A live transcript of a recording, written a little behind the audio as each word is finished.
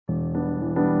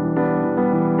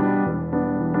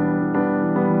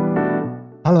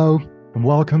Hello, and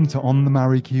welcome to On the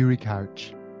Marie Curie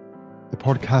Couch, the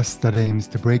podcast that aims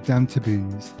to break down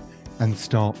taboos and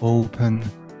start open,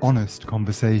 honest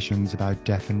conversations about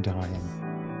death and dying.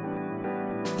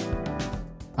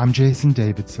 I'm Jason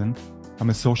Davidson. I'm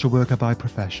a social worker by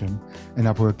profession, and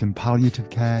I've worked in palliative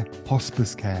care,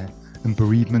 hospice care, and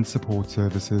bereavement support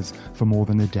services for more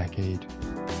than a decade.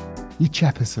 Each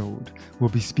episode, we'll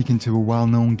be speaking to a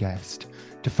well-known guest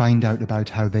to find out about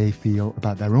how they feel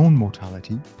about their own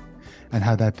mortality and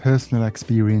how their personal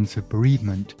experience of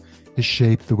bereavement has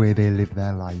shaped the way they live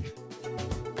their life.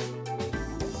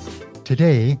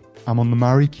 Today, I'm on the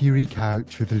Marie Curie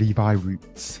couch with Levi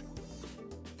Roots.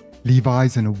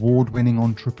 Levi's an award-winning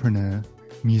entrepreneur,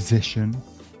 musician,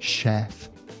 chef,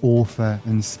 author,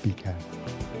 and speaker.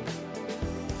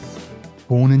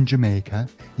 Born in Jamaica,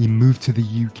 he moved to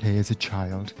the UK as a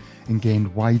child and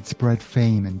gained widespread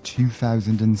fame in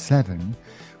 2007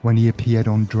 when he appeared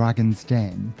on Dragon's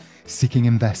Den, seeking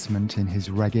investment in his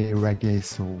reggae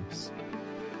souls.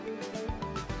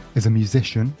 As a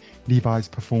musician, Levi's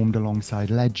performed alongside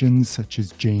legends such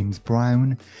as James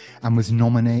Brown and was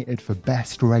nominated for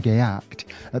Best Reggae Act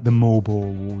at the MOBO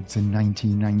Awards in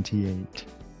 1998.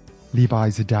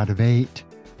 Levi's a dad of 8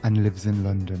 and lives in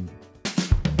London.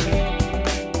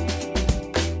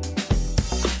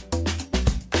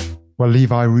 Well,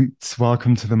 Levi Roots,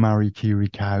 welcome to the Marie Curie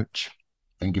couch.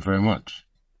 Thank you very much.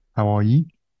 How are you?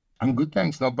 I'm good,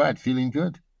 thanks. Not bad. Feeling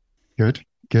good. Good.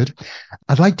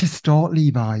 I'd like to start,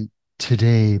 Levi,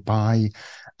 today by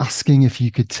asking if you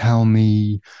could tell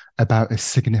me about a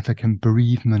significant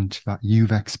bereavement that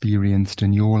you've experienced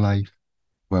in your life.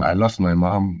 Well, I lost my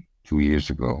mom 2 years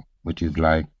ago, which is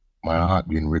like my heart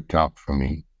being ripped out for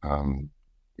me.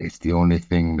 It's the only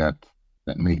thing that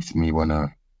makes me want to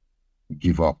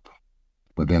give up.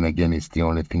 But then again, it's the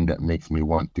only thing that makes me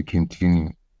want to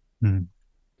continue.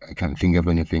 I can't think of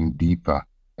any deeper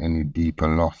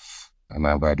loss. And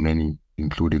I've had many,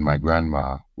 including my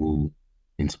grandma, who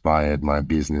inspired my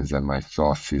business and my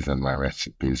sauces and my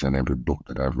recipes, and every book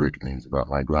that I've written is about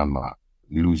my grandma.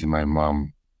 Losing my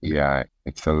mom, yeah,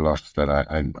 it's a loss that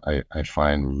I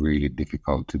find really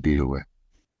difficult to deal with.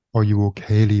 Are you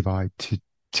okay, Levi, to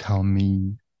tell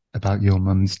me about your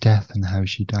mum's death and how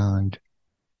she died?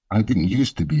 I didn't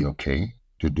used to be okay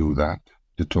to do that,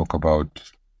 to talk about,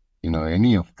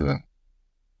 any of the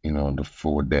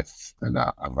 4 deaths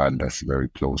that I've had that's very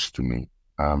close to me.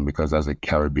 Because as a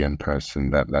Caribbean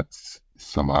person, that's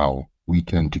somehow we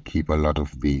tend to keep a lot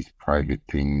of these private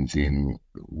things in.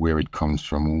 Where it comes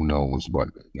from, who knows? But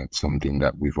that's something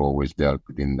that we've always dealt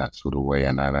with in that sort of way,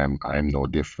 and I'm no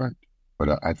different.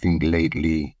 But I think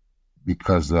lately,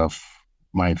 because of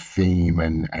my fame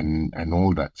and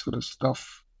all that sort of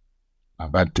stuff,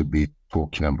 I've had to be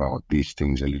talking about these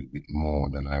things a little bit more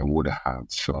than I would have.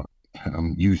 So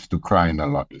I'm used to crying a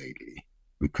lot lately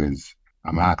because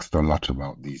I'm asked a lot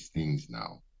about these things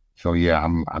now. So yeah,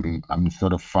 I'm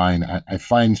sort of fine. I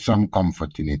find some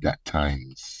comfort in it at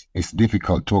times. It's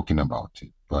difficult talking about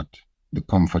it, but the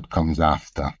comfort comes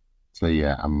after. So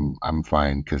yeah, I'm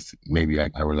fine because maybe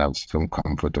I will have some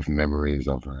comfort of memories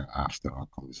of her after our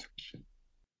conversation.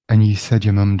 And you said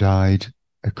your mum died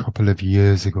a couple of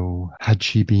years ago. Had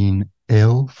she been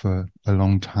ill for a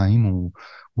long time, or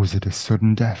was it a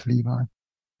sudden death, Levi?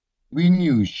 We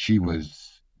knew she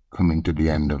was coming to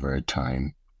the end of her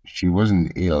time. She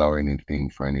wasn't ill or anything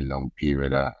for any long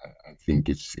period. I think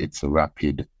it's a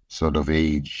rapid sort of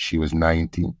age. She was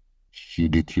 90. She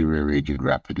deteriorated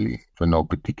rapidly for no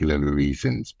particular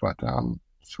reasons, but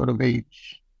sort of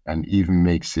age. And even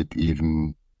makes it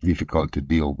even difficult to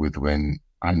deal with when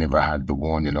I never had the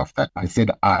warning of that. I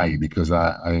said because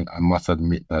I must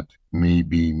admit that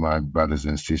maybe my brothers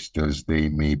and sisters, they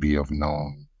maybe have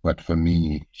known. But for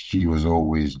me, she was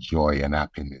always joy and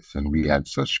happiness. And we had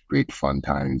such great fun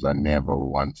times. I never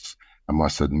once, I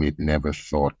must admit, never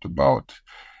thought about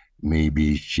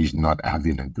maybe she's not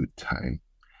having a good time.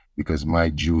 Because my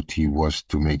duty was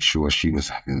to make sure she was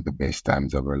having the best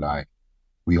times of her life.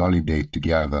 We holidayed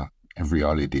together every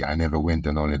holiday. I never went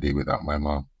on holiday without my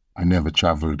mom. I never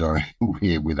traveled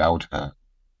anywhere without her.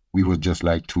 We were just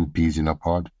like 2 peas in a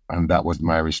pod, and that was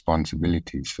my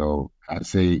responsibility. So I'd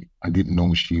say I didn't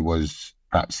know she was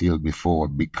perhaps ill before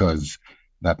because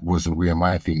that wasn't where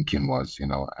my thinking was,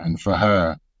 And for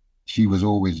her, she was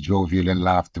always jovial and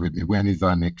laughed with me. When is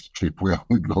our next trip? Where are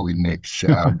we going next?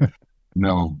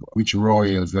 Which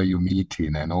royals are you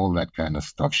meeting? And all that kind of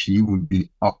stuff. She would be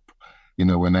up.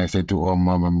 When I said to her,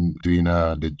 Mom, I'm doing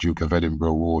the Duke of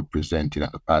Edinburgh Award presenting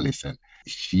at the Palace, and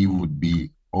she would be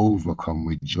overcome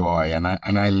with joy. And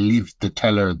I lived to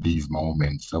tell her these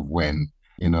moments of when,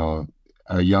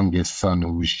 her youngest son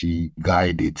who she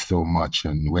guided so much.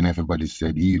 And when everybody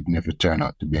said he'd never turn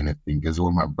out to be anything, because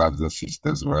all my brothers and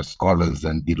sisters were scholars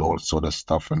and did all sort of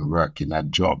stuff and working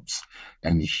at jobs.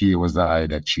 And here was I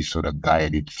that she sort of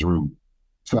guided through.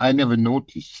 So I never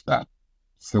noticed that.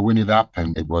 So when it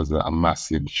happened, it was a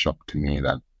massive shock to me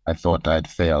that I thought I'd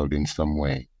failed in some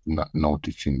way, not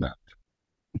noticing that.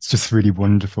 It's just really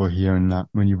wonderful hearing that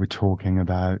when you were talking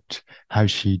about how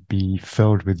she'd be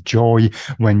filled with joy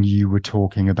when you were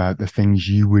talking about the things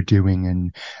you were doing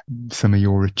and some of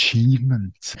your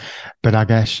achievements. But I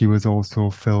guess she was also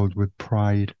filled with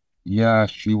pride. Yeah,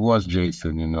 she was,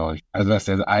 Jason. As I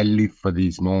said, I live for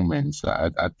these moments.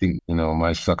 I think,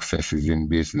 my successes in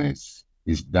business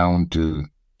is down to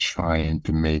trying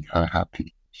to make her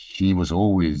happy. She was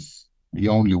always the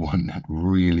only one that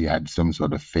really had some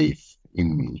sort of faith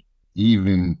in me.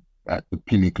 Even at the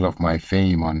pinnacle of my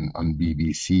fame on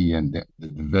BBC and the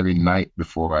very night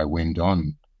before I went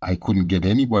on, I couldn't get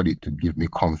anybody to give me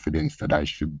confidence that I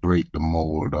should break the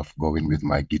mold of going with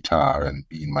my guitar and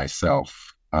being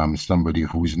myself. Somebody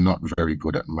who is not very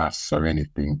good at maths or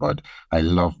anything, but I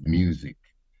love music.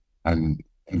 And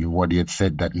everybody had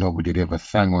said that nobody had ever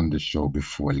sang on the show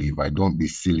before, Levi. Don't be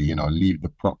silly, leave the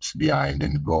props behind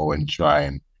and go and try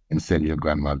and sell your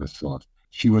grandmother's sauce.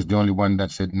 She was the only one that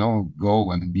said, no,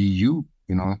 go and be you.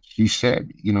 She said,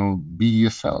 be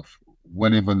yourself.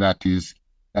 Whatever that is,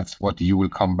 that's what you will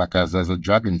come back as a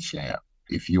dragon slayer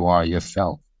if you are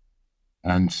yourself.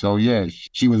 And so, yeah,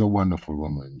 she was a wonderful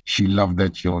woman. She loved her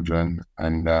children,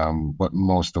 and but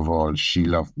most of all, she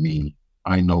loved me.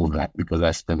 I know that because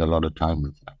I spent a lot of time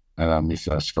with her, and I miss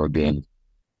her so dearly.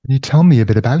 Can you tell me a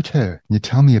bit about her? Can you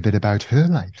tell me a bit about her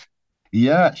life?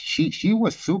 Yeah, she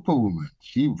was superwoman.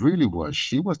 She really was.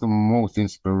 She was the most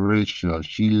inspirational.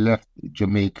 She left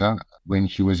Jamaica when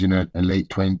she was in her late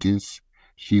 20s.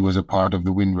 She was a part of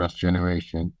the Windrush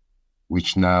generation,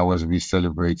 which now, as we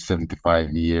celebrate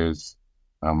 75 years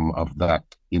of that,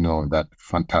 that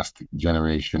fantastic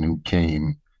generation who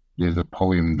came. There's a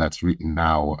poem that's written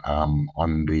now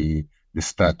on the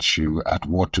statue at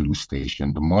Waterloo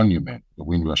Station, the monument, the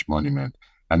Windrush Monument,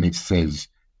 and it says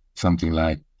something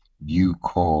like, "You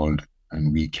called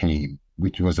and we came,"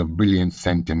 which was a brilliant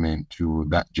sentiment to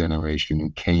that generation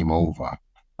who came over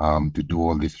to do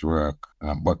all this work.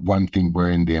 But one thing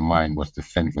were in their mind was to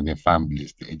send for their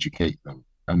families to educate them.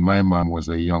 And my mom was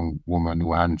a young woman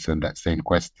who answered that same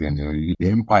question. The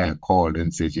empire called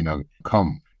and said,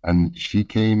 come. And she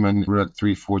came and worked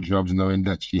 3, 4 jobs, knowing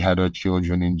that she had her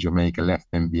children in Jamaica,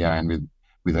 left them behind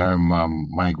with her mom,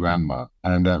 my grandma,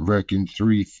 and working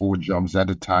 3, 4 jobs at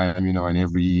a time, and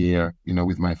every year,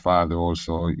 with my father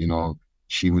also,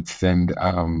 she would send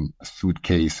a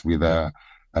suitcase with a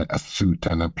suit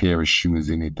and a pair of shoes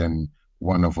in it. And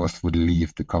one of us would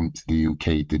leave to come to the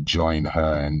UK to join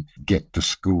her and get to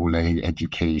school and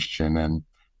education. And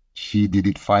she did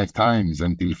it 5 times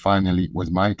until finally it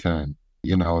was my turn,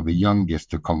 the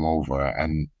youngest to come over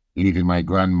and leaving my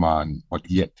grandma, but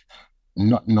yet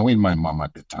not knowing my mom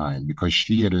at the time because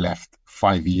she had left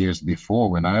 5 years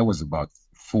before when I was about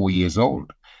 4 years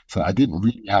old. So I didn't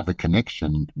really have a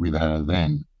connection with her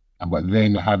then. But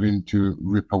then having to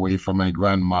rip away from my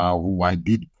grandma, who I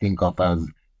did think of as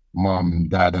mom,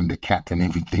 dad, and the cat and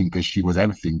everything, because she was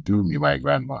everything to me, my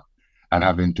grandma, and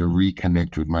having to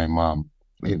reconnect with my mom,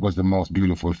 it was the most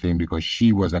beautiful thing because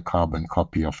she was a carbon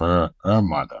copy of her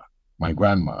mother, my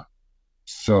grandma.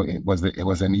 So it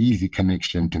was an easy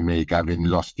connection to make, having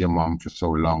lost your mom for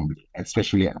so long,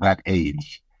 especially at that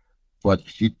age. But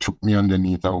she took me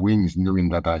underneath her wings, knowing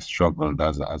that I struggled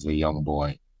as a young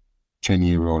boy,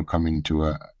 10-year-old coming to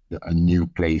a new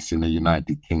place in the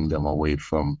United Kingdom away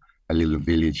from a little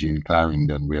village in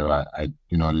Clarendon where I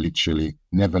literally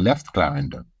never left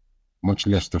Clarendon, much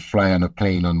less to fly on a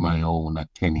plane on my own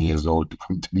at 10 years old to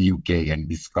come to the UK and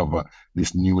discover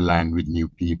this new land with new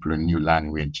people and new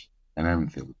language and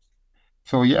everything.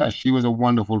 So yeah, she was a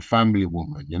wonderful family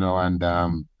woman,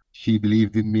 and she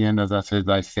believed in me. And as I said,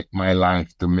 I set my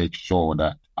life to make sure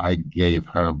that I gave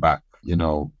her back,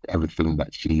 everything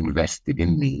that she invested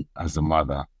in me as a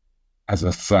mother. As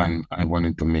a son, I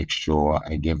wanted to make sure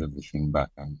I gave everything back.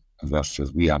 And as I said,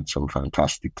 we had some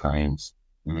fantastic times.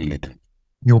 We really did.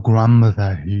 Your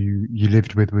grandmother, who you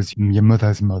lived with, was your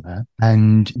mother's mother,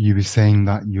 and you were saying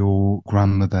that your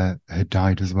grandmother had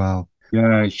died as well.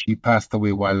 Yeah, she passed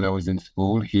away while I was in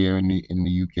school here in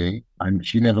the UK, and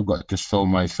she never got to show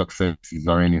my successes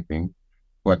or anything.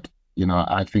 But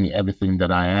I think everything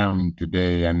that I am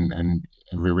today, and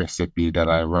every recipe that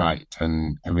I write,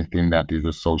 and everything that is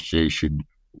associated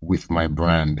with my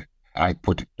brand, I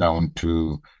put it down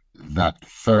to that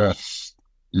first.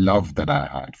 love that I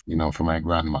had, for my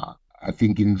grandma. I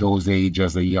think in those ages,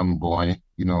 as a young boy,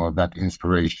 that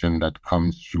inspiration that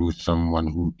comes through someone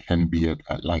who can be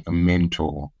like a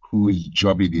mentor, whose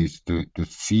job it is to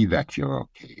see that you're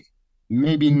okay.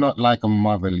 Maybe not like a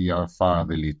motherly or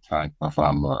fatherly type of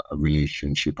a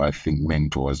relationship. I think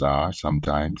mentors are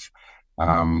sometimes.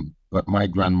 But my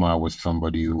grandma was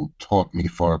somebody who taught me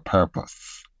for a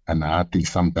purpose. And I think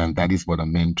sometimes that is what a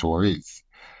mentor is.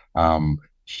 Um,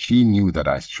 she knew that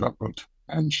I struggled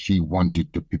and she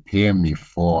wanted to prepare me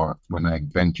for when I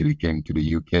eventually came to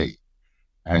the UK.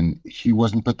 And she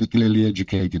wasn't particularly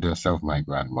educated herself, my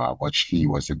grandma, but she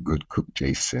was a good cook,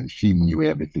 Jason. She knew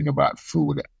everything about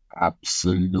food,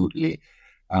 absolutely.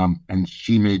 And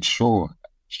she made sure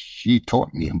she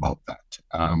taught me about that.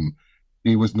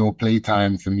 There was no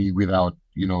playtime for me without,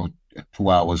 2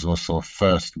 hours or so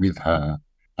first with her.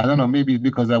 I don't know, maybe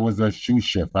because I was a sous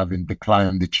chef, having to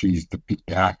climb the trees to pick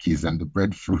the akis and the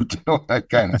breadfruit, that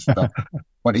kind of stuff.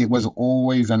 But it was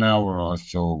always an hour or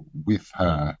so with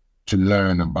her to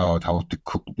learn about how to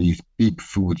cook these big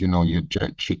food, your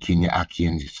jerk chicken, your ackee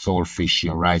and your saltfish,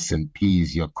 your rice and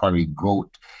peas, your curry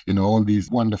goat, all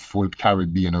these wonderful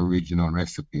Caribbean original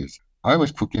recipes. I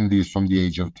was cooking these from the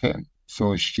age of 10.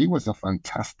 So she was a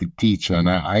fantastic teacher, and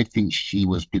I think she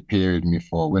was preparing me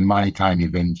for when my time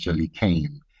eventually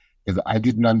came. Because I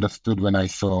didn't understood when I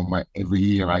saw every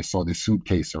year I saw the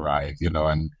suitcase arrive,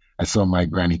 and I saw my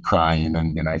granny crying,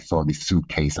 and then I saw the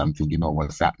suitcase. I'm thinking,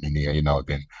 what's happening here?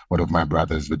 Then one of my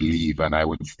brothers would leave and I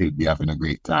would still be having a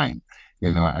great time,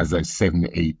 as a 7,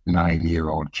 8, 9 year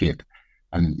old kid.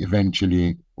 And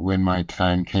eventually, when my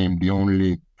time came, the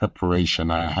only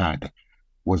preparation I had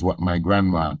was what my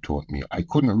grandma taught me. I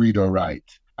couldn't read or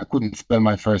write. I couldn't spell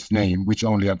my first name, which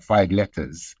only had 5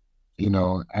 letters,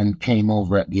 and came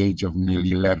over at the age of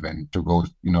nearly 11 to go,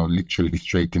 literally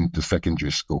straight into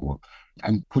secondary school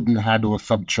and couldn't add or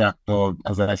subtract or,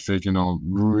 as I said,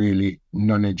 really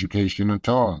non-education at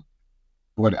all.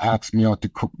 Would ask me how to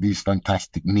cook these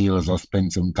fantastic meals or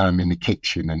spend some time in the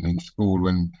kitchen and in school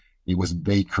when it was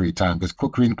bakery time, because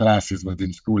cooking classes was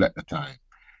in school at the time.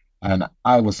 And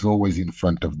I was always in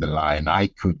front of the line. I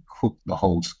could cook the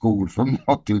whole school from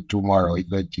now till tomorrow,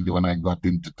 eventually when I got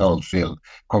into Tulsa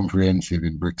Comprehensive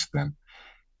in Brixton.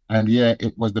 And yeah,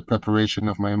 it was the preparation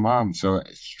of my mom. So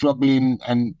struggling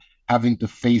and having to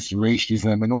face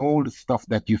racism and all the stuff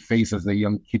that you face as a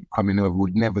young kid coming over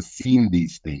who'd never seen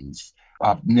these things,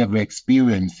 never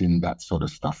experiencing that sort of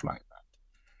stuff like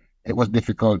that. It was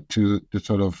difficult to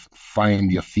sort of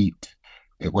find your feet.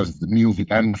 It was the music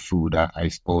and food, I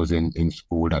suppose, in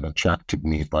school that attracted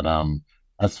me. But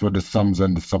as for the sums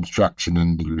and the subtraction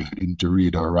and the reading to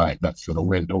read or write, that sort of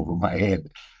went over my head.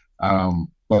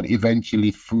 But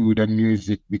eventually, food and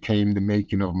music became the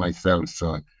making of myself.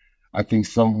 So I think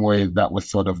some way that was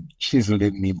sort of chiseled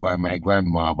in me by my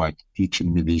grandma by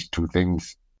teaching me these two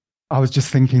things. I was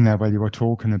just thinking there while you were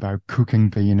talking about cooking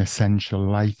being an essential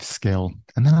life skill.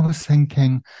 And then I was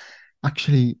thinking,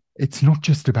 actually, it's not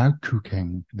just about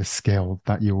cooking, the skill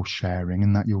that you're sharing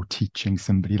and that you're teaching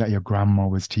somebody, that your grandma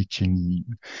was teaching you.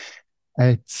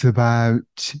 It's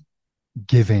about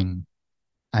giving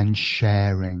and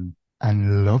sharing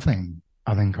and loving.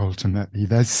 I think ultimately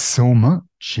there's so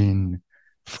much in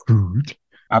food.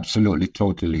 Absolutely,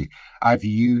 totally. I've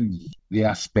used the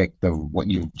aspect of what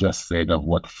you've just said of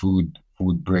what food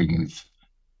brings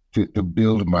to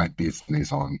build my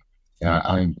business on.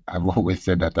 I've always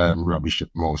said that I'm rubbish at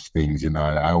most things.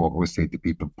 I always say to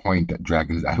people, point at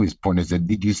dragons. I always point and say,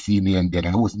 "Did you see me?" And then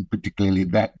I wasn't particularly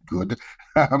that good.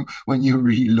 When you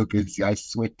really look and see, I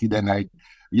sweated and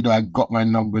I got my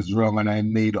numbers wrong and I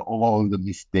made all the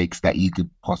mistakes that you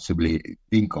could possibly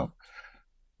think of.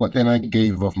 But then I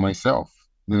gave of myself,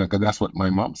 because that's what my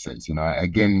mom says.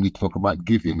 Again, we talk about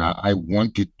giving. I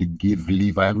wanted to give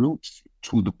Levi roots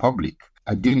to the public.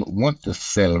 I didn't want to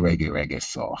sell reggae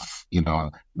sauce.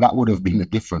 That would have been a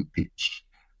different pitch.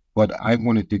 But I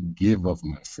wanted to give of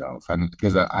myself. And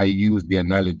because I used the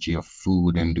analogy of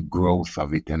food and the growth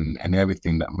of it and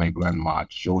everything that my grandma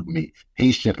showed me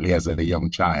patiently as a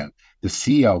young child to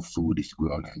see how food is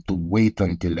grown and to wait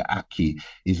until the ackee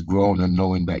is grown and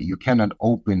knowing that you cannot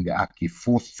open the ackee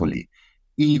forcefully,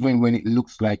 even when it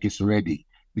looks like it's ready,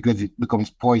 because it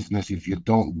becomes poisonous if you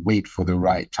don't wait for the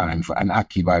right time. For an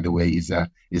ackee, by the way,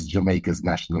 is Jamaica's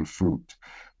national fruit.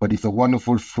 But it's a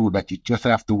wonderful fruit that you just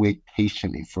have to wait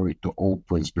patiently for it to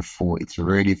open before it's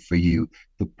ready for you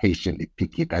to patiently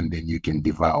pick it and then you can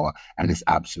devour. And it's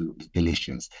absolutely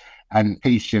delicious. And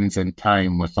patience and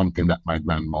time was something that my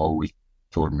grandma always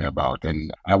told me about.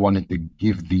 And I wanted to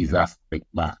give these aspects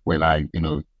back when I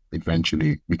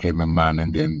eventually became a man,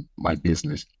 and then my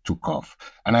business took off.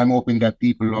 And I'm hoping that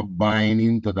people are buying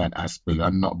into that aspect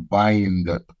and not buying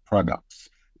the products,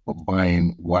 but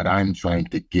buying what I'm trying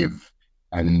to give.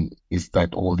 And it's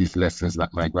that all these lessons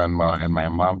that my grandma and my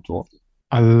mom taught.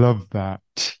 I love that.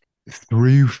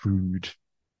 Through food,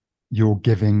 you're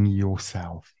giving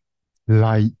yourself,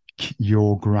 like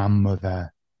your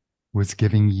grandmother was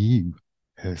giving you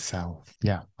herself.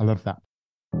 Yeah, I love that.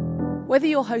 Whether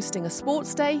you're hosting a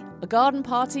sports day, a garden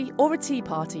party, or a tea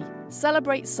party,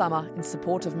 celebrate summer in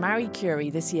support of Marie Curie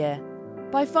this year.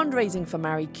 By fundraising for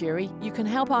Marie Curie, you can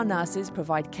help our nurses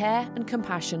provide care and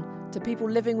compassion to people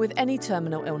living with any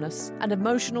terminal illness and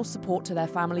emotional support to their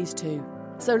families too.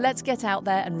 So let's get out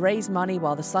there and raise money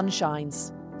while the sun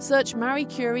shines. Search Marie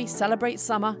Curie Celebrate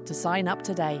Summer to sign up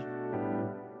today.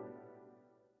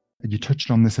 You touched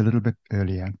on this a little bit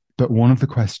earlier, but one of the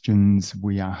questions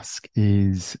we ask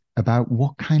is about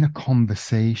what kind of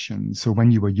conversations. So,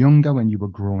 when you were younger, when you were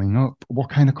growing up,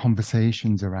 what kind of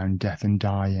conversations around death and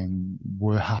dying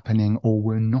were happening or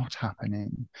were not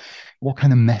happening? What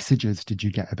kind of messages did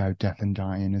you get about death and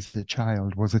dying as a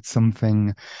child? Was it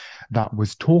something that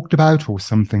was talked about or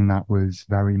something that was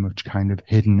very much kind of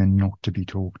hidden and not to be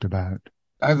talked about?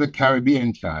 As a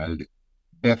Caribbean child,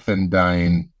 death and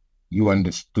dying, you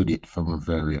understood it from a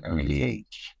very early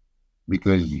age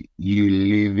because you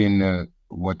live in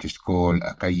what is called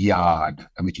a yard,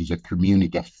 which is a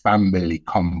community, a family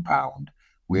compound,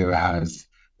 whereas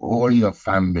all your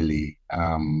family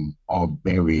are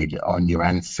buried on your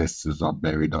ancestors are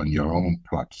buried on your own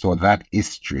plot. So that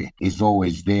history is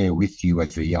always there with you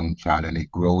as a young child, and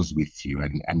it grows with you,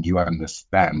 and you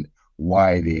understand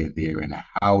why they're there and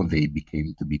how they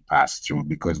became to be passed through,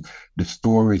 because the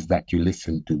stories that you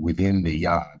listen to within the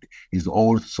yard is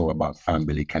also about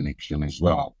family connection as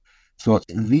well. So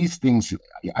these things,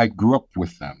 I grew up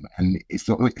with them, and it's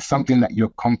something that you're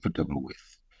comfortable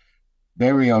with.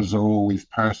 Burials are always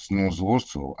personals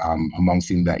also, amongst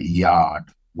in that yard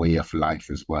way of life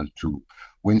as well too.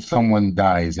 When someone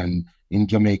dies, and in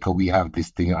Jamaica we have this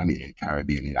thing, I mean in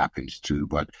Caribbean it happens too,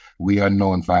 but we are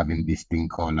known for having this thing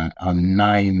called a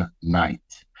nine night,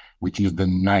 which is the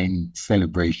nine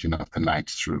celebration of the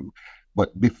nights through.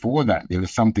 But before that, there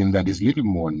is something that is little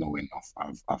more known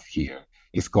of here.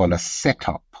 It's called a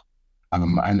setup.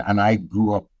 And I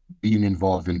grew up being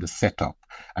involved in the setup.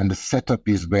 And the setup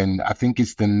is when I think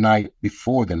it's the night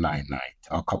before the nine night,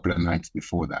 or a couple of nights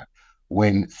before that,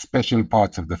 when special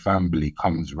parts of the family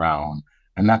comes round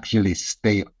and actually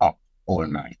stay up all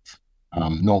night.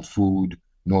 No food,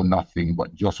 no nothing,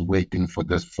 but just waiting for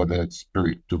the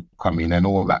spirit to come in and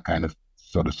all that kind of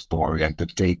sort of story, and to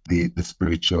take the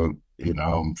spiritual,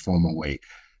 form away.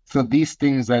 So these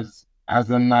things, as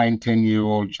a 9,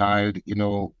 10-year-old child,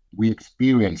 we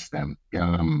experience them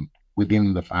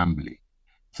within the family.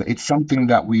 So it's something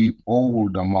that we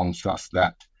hold amongst us,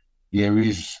 that there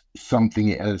is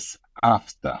something else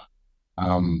after.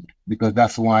 Because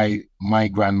that's why my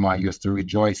grandma used to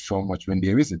rejoice so much when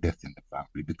there is a death in the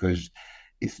family, because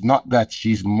it's not that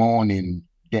she's mourning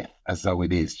death as how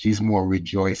it is. She's more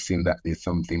rejoicing that there's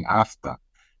something after.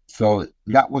 So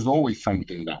that was always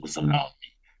something that was around me.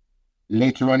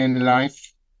 Later on in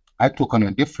life, I took on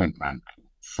a different mantle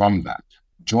from that,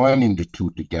 joining the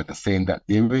two together, saying that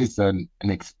there is an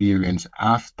experience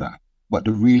after, but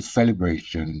the real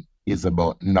celebration is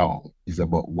about now, is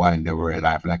about while they were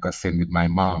alive. Like I said with my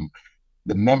mom,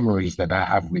 the memories that I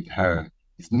have with her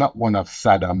is not one of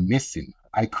sad or missing.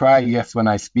 I cry, yes, when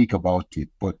I speak about it,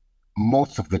 but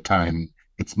most of the time,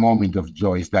 it's moment of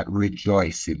joy, is that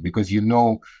rejoicing, because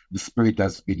the spirit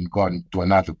has been gone to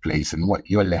another place, and what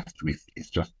you're left with is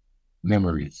just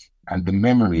memories. And the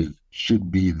memories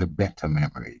should be the better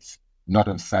memories, not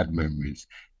of sad memories.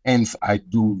 Hence, I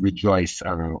do rejoice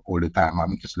all the time.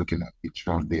 I'm just looking at a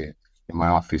picture of there in my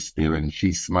office there, and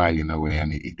she's smiling away.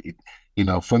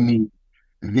 And for me,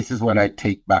 this is what I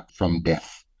take back from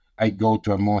death. I go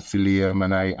to a mausoleum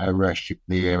and I worship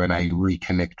there, and I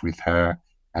reconnect with her,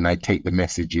 and I take the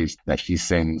messages that she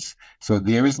sends. So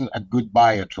there isn't a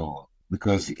goodbye at all,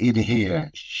 because in here,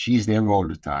 she's there all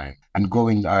the time. And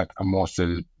going out a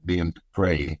mausoleum to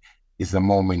pray is a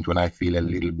moment when I feel a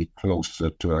little bit closer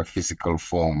to her physical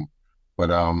form.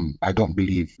 But I don't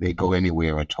believe they go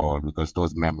anywhere at all, because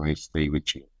those memories stay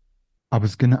with you. I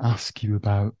was going to ask you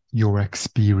about your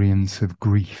experience of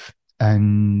grief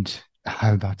and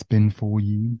how that's been for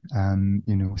you.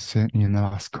 Certainly in the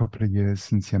last couple of years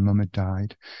since your mum had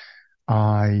died,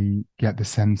 I get the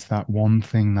sense that one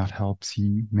thing that helps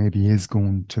you maybe is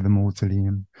going to the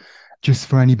mausoleum. Just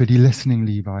for anybody listening,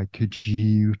 Levi, could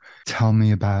you tell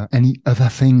me about any other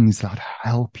things that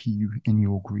help you in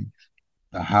your grief?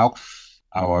 The house,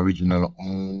 our original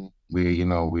home,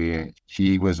 where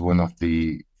she was one of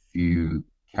the few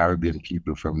Caribbean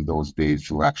people from those days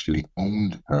who actually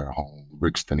owned her home,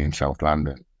 Brixton in South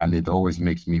London. And it always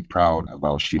makes me proud of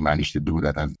how she managed to do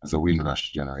that as a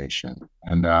Windrush generation.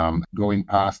 And going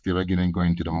past there again and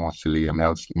going to the mausoleum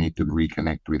helps me to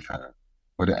reconnect with her.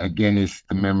 But again, it's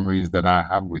the memories that I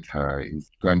have with her is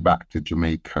going back to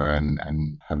Jamaica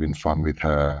and having fun with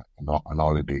her on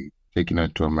holiday, taking her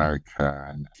to America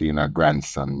and seeing her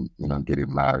grandson,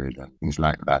 getting married and things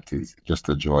like that is just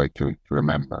a joy to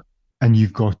remember. And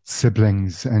you've got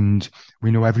siblings, and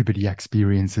we know everybody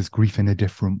experiences grief in a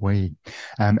different way,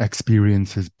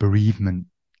 experiences bereavement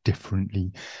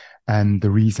differently. And the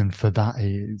reason for that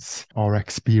is our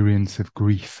experience of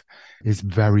grief is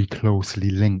very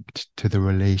closely linked to the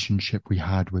relationship we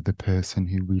had with the person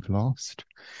who we've lost.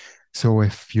 So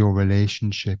if your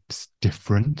relationship's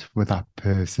different with that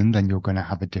person, then you're going to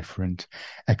have a different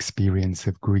experience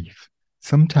of grief.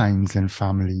 Sometimes in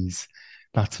families,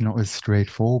 that's not as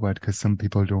straightforward because some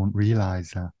people don't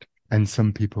realize that. And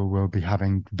some people will be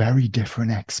having very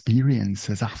different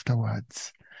experiences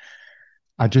afterwards.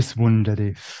 I just wondered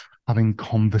if having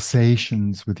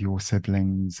conversations with your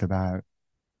siblings about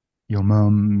your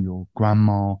mum, your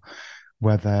grandma,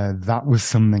 whether that was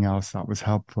something else that was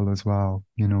helpful as well,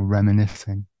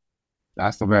 reminiscing.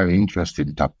 That's a very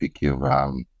interesting topic you've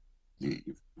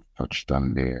touched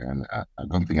on there. And I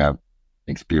don't think I've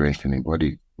experienced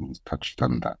anybody who's touched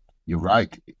on that. You're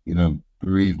right,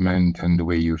 bereavement and the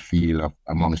way you feel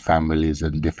amongst families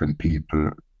and different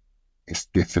people,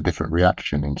 it's a different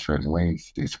reaction in certain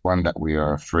ways. It's one that we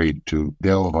are afraid to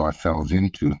delve ourselves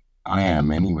into. I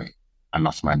am anyway. I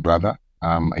lost my brother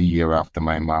a year after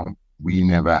my mom. We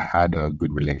never had a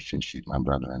good relationship, my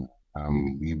brother and I.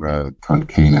 We were kind of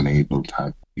Cain and Abel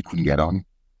type. We couldn't get on.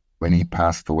 When he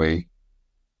passed away,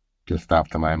 just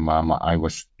after my mom, I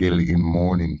was still in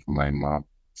mourning for my mom.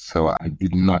 So I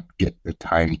did not get the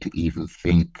time to even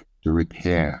think to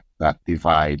repair that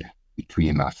divide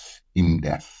between us in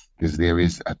death. Because there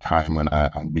is a time when I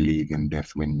believe in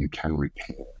death when you can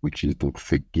repair, which is the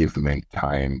forgiveness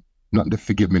time. Not the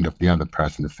forgiveness of the other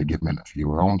person, the forgiveness of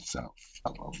your own self,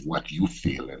 of what you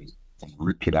feel and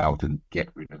rip it out and get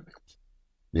rid of it.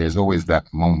 There's always that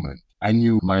moment. I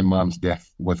knew my mom's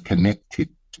death was connected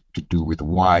to do with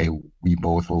why we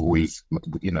both always,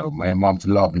 my mom's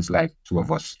love is like two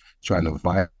of us trying to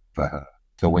vie for her.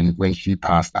 So when she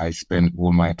passed, I spent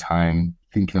all my time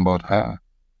thinking about her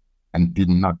and did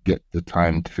not get the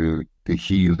time to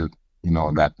heal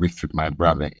that rift with my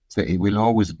brother. So it will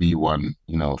always be one,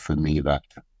 for me that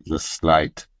is a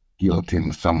slight guilt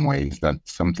in some ways, that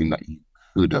something that you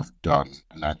could have done.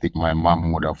 And I think my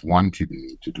mom would have wanted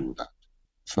me to do that.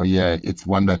 So yeah, it's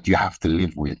one that you have to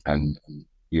live with and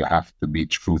you have to be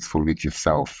truthful with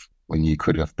yourself when you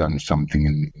could have done something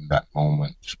in that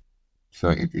moment.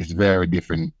 So it's very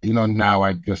different. Now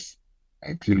I just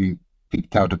actually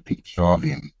picked out a picture of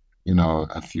him,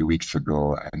 a few weeks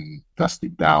ago and dust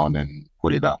it down and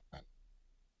put it up.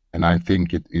 And I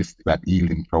think it is that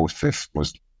healing process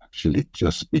was actually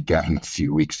just began a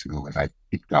few weeks ago when I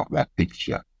picked out that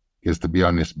picture. Because to be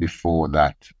honest, before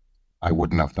that, I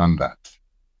wouldn't have done that.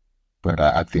 But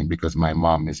I think because my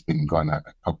mom has been gone a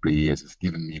couple of years, it's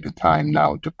given me the time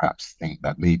now to perhaps think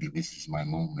that maybe this is my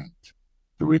moment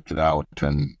to rip it out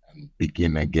and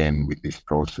begin again with this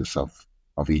process of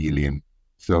healing.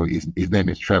 So his name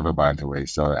is Trevor, by the way.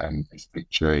 So, and his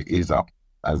picture is up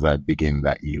as I begin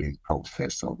that healing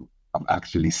process. So I'm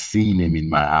actually seeing him in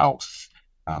my house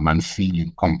and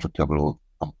feeling comfortable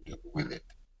with it.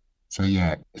 So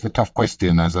yeah, it's a tough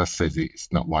question. As I said,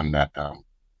 it's not one that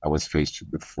I was faced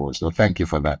with before. So thank you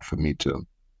for that, for me to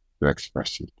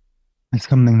express it. There's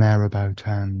something there about,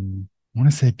 I want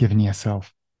to say giving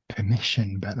yourself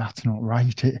permission, but that's not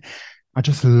right. I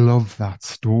just love that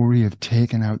story of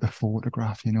taking out the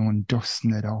photograph, and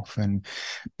dusting it off and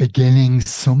beginning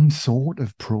some sort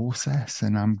of process.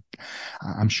 And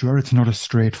I'm sure it's not a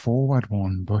straightforward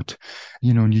one, but,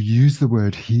 and you use the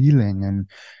word healing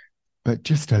but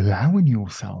just allowing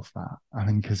yourself that, I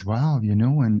think, as well,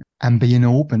 and being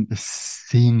open to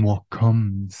seeing what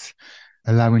comes,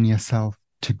 allowing yourself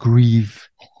to grieve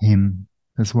him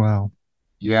as well.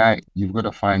 Yeah, you've got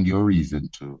to find your reason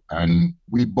to. And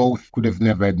we both could have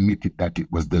never admitted that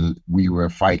it was we were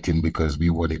fighting because we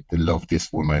wanted to love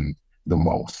this woman the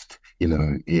most. He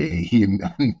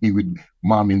would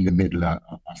mom in the middle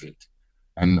of it.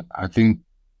 And I think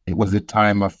it was a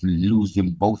time of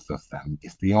losing both of them.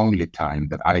 It's the only time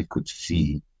that I could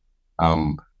see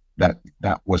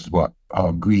that was what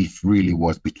our grief really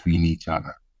was between each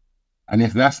other. And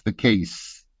if that's the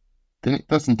case, then it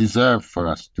doesn't deserve for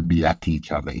us to be at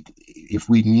each other. If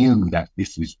we knew that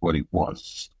this is what it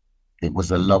was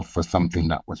a love for something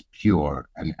that was pure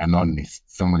and honest,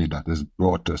 somebody that has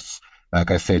brought us, like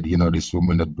I said, this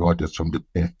woman that brought us from the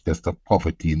depths of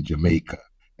poverty in Jamaica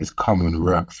has come and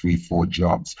worked 3, 4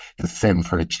 jobs to send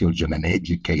for her children and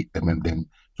educate them, and then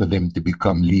for them to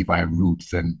become Levi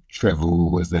Roots and Trevor,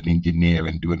 who was an engineer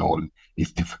and doing all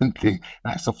these different things.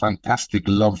 That's a fantastic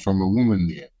love from a woman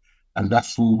there. And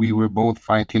that's who we were both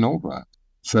fighting over.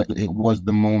 So it was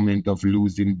the moment of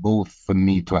losing both for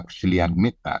me to actually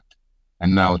admit that.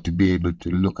 And now to be able to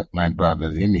look at my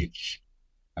brother's image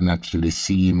and actually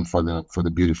see him for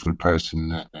the beautiful person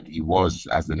that he was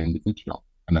as an individual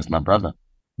and as my brother.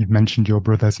 You've mentioned your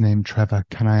brother's name, Trevor.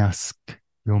 Can I ask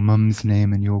your mum's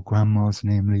name and your grandma's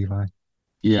name, Levi?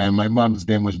 Yeah, my mom's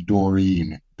name was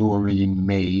Doreen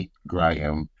May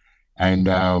Graham. And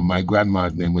my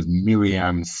grandma's name was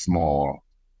Miriam Small.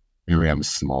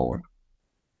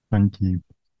 Thank you.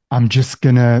 I'm just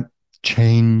going to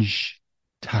change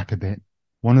tack a bit.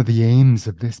 One of the aims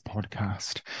of this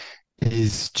podcast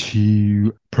is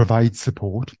to provide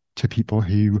support to people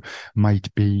who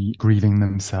might be grieving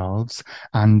themselves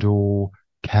and or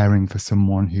caring for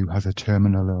someone who has a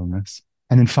terminal illness.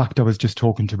 And in fact, I was just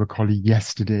talking to a colleague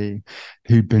yesterday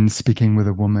who'd been speaking with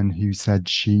a woman who said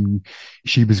she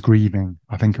was grieving.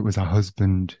 I think it was her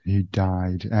husband who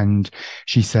died. And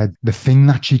she said the thing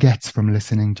that she gets from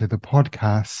listening to the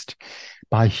podcast,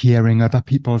 by hearing other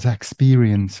people's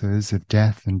experiences of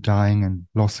death and dying and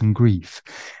loss and grief,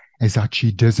 is that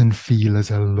she doesn't feel as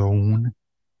alone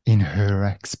in her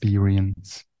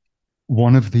experience.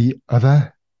 One of the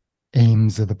other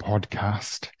aims of the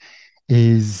podcast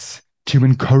is to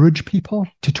encourage people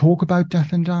to talk about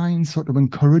death and dying, sort of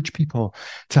encourage people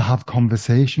to have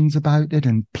conversations about it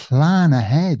and plan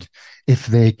ahead if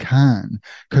they can.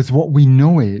 Because what we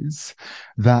know is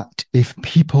that if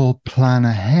people plan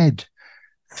ahead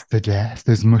for death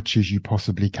as much as you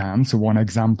possibly can, so one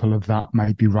example of that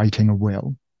might be writing a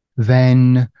will,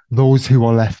 then those who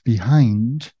are left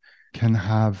behind can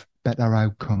have better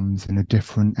outcomes and a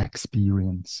different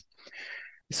experience.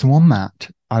 So on that,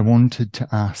 I wanted to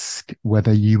ask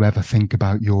whether you ever think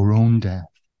about your own death.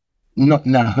 Not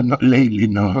now, not lately,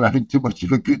 no. I'm having too much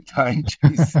of a good time,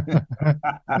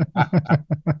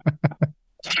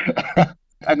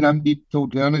 And I'm being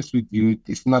totally honest with you,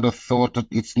 it's not a thought,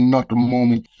 it's not a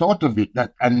moment thought of it,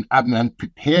 that and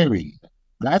preparing.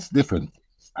 That's different.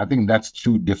 I think that's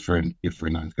two different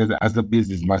because as a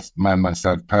businessman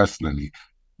myself personally,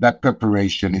 that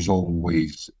preparation is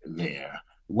always there.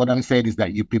 What I'm saying is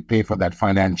that you prepare for that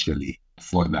financially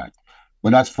for that.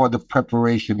 But as for the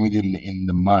preparation within in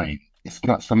the mind, it's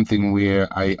not something where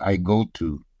I go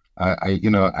to.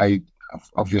 I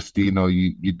obviously,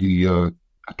 you do your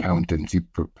accountancy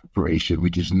preparation,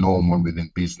 which is normal within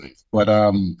business. But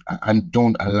I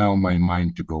don't allow my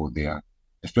mind to go there.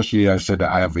 Especially, I said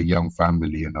that I have a young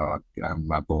family,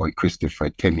 my boy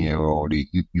Christopher, 10-year-old.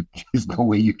 There's no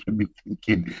way you can be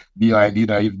thinking behind,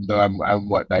 even though I'm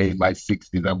in my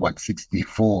 60s, I'm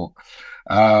 64.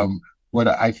 But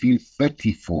I feel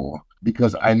 34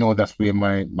 because I know that's where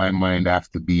my mind has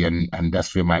to be, and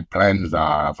that's where my plans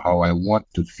are of how I want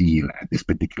to feel at this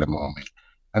particular moment.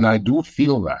 And I do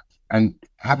feel that. And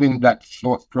having that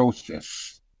thought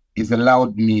process has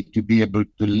allowed me to be able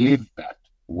to live that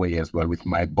way as well with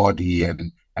my body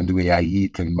and the way I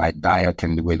eat and my diet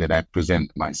and the way that I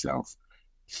present myself.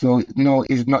 So, no,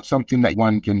 it's not something that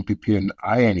one can prepare,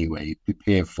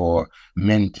 prepare for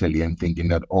mentally and thinking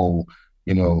that,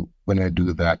 when I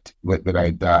do that, when I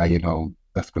die,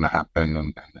 that's going to happen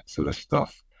and that sort of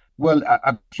stuff. Well,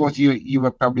 I suppose you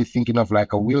were probably thinking of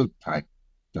like a will type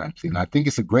thing. I think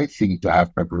it's a great thing to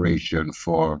have preparation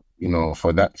for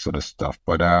that sort of stuff.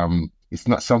 But it's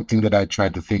not something that I try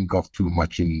to think of too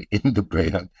much in the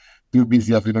brain. I'm too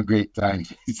busy having a great time.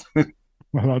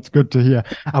 Well, that's good to hear.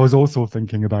 I was also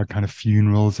thinking about kind of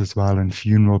funerals as well and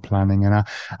funeral planning. And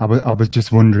I was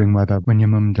just wondering whether when your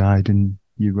mum died and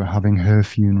you were having her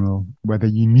funeral, whether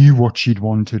you knew what she'd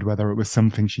wanted, whether it was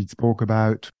something she'd spoke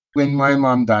about. When my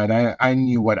mom died, I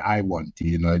knew what I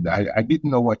wanted. I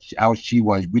didn't know how she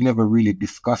was. We never really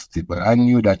discussed it, but I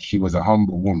knew that she was a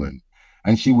humble woman.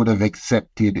 And she would have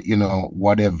accepted,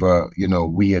 whatever,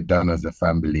 we had done as a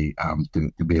family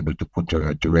to be able to put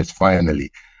her to rest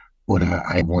finally. But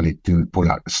I wanted to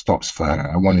pull out the stops for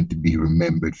her. I wanted to be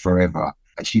remembered forever.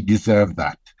 She deserved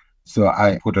that. So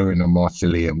I put her in a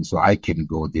mausoleum so I can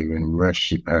go there and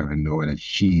worship her and know that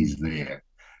she's there.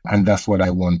 And that's what I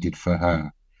wanted for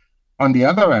her. On the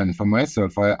other hand, for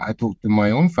myself, I talk to my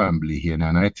own family here now,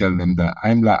 and I tell them that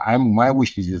my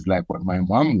wishes is like what my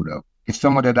mom would have. If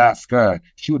someone had asked her,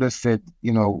 she would have said,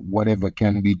 whatever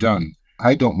can be done.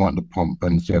 I don't want the pomp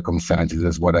and circumstances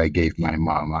as what I gave my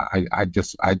mom. I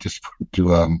just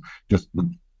just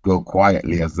go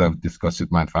quietly as I've discussed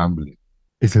with my family.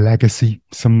 Is legacy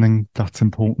something that's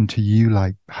important to you,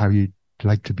 like how you'd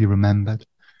like to be remembered?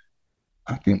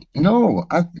 I think no,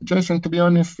 Jason, to be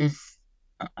honest,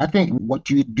 I think what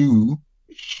you do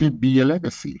should be a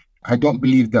legacy. I don't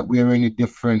believe that we're any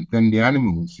different than the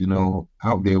animals,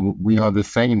 out there. We are the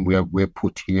same. We're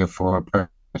put here for a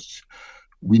purpose.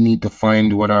 We need to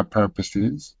find what our purpose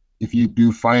is. If you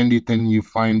do find it and you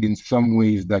find in some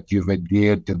ways that you've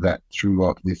adhered to that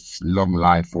throughout this long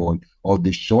life or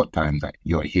this short time that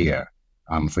you're here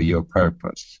for your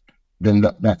purpose, then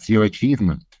that's your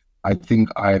achievement. I think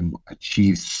I've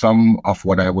achieved some of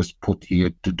what I was put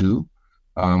here to do,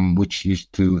 which is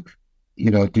to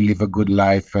live a good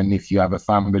life. And if you have a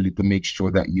family, to make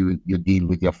sure that you deal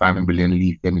with your family and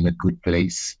leave them in a good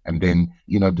place. And then,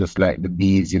 just like the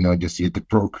bees, just here to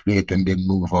procreate and then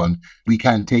move on. We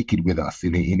can't take it with us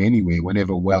in any way,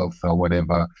 whatever wealth or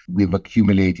whatever we've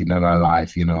accumulated in our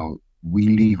life, we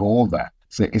leave all that.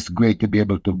 So it's great to be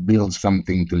able to build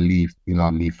something to leave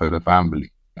for the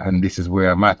family. And this is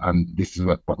where I'm at. And this is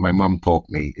what my mom taught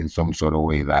me in some sort of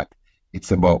way, that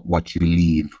it's about what you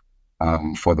leave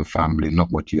for the family, not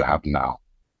what you have now.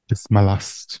 Just my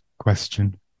last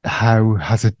question. How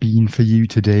has it been for you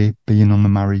today, being on the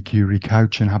Marie Curie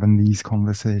couch and having these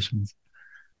conversations?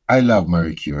 I love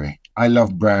Marie Curie. I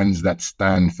love brands that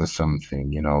stand for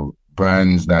something,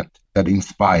 brands that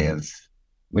inspires.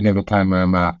 Whenever time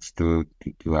I'm asked to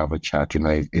have a chat,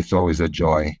 it's always a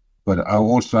joy. But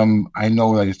I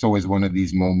know that it's always one of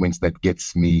these moments that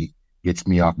gets me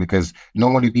up, because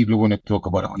normally people want to talk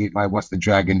about, what's the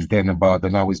Dragon's Den about,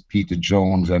 and now it's Peter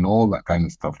Jones and all that kind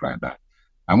of stuff like that,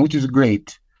 and which is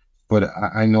great. But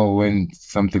I know when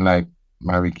something like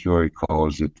Marie Curie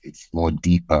calls it, it's more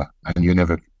deeper, and you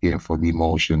never care for the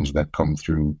emotions that come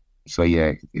through. So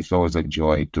yeah, it's always a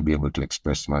joy to be able to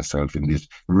express myself in this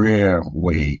rare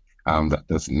way that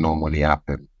doesn't normally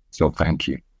happen. So thank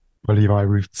you. Well, Levi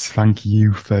Roots, thank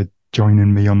you for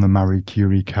joining me on the Marie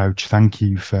Curie couch. Thank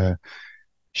you for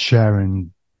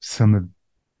sharing some of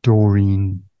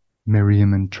Doreen,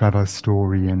 Miriam and Trevor's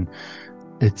story. And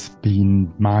it's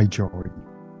been my joy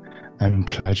and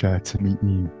pleasure to meet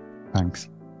you. Thanks.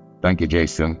 Thank you,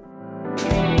 Jason.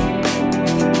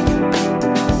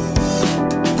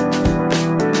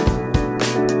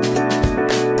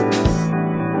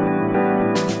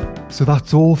 So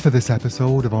that's all for this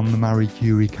episode of On the Marie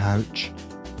Curie Couch.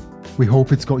 We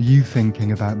hope it's got you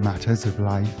thinking about matters of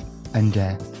life and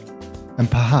death,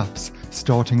 and perhaps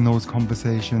starting those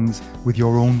conversations with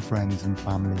your own friends and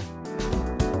family.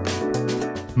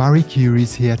 Marie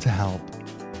Curie's here to help,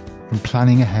 from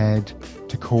planning ahead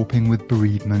to coping with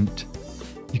bereavement.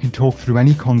 You can talk through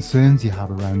any concerns you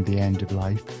have around the end of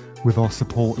life with our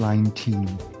support line team,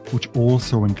 which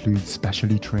also includes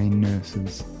specially trained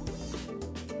nurses.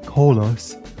 Call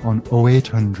us on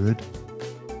 0800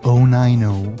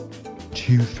 090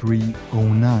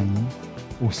 2309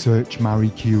 or search Marie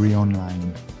Curie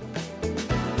online.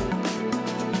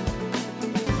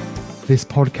 This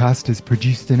podcast is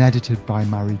produced and edited by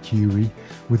Marie Curie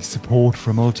with support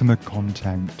from Ultimate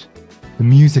Content. The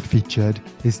music featured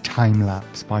is Time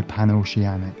Lapse by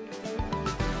Pan-Oceanic.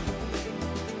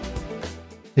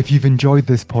 If you've enjoyed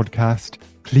this podcast,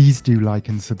 please do like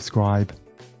and subscribe.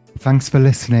 Thanks for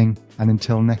listening, and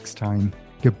until next time,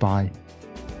 goodbye.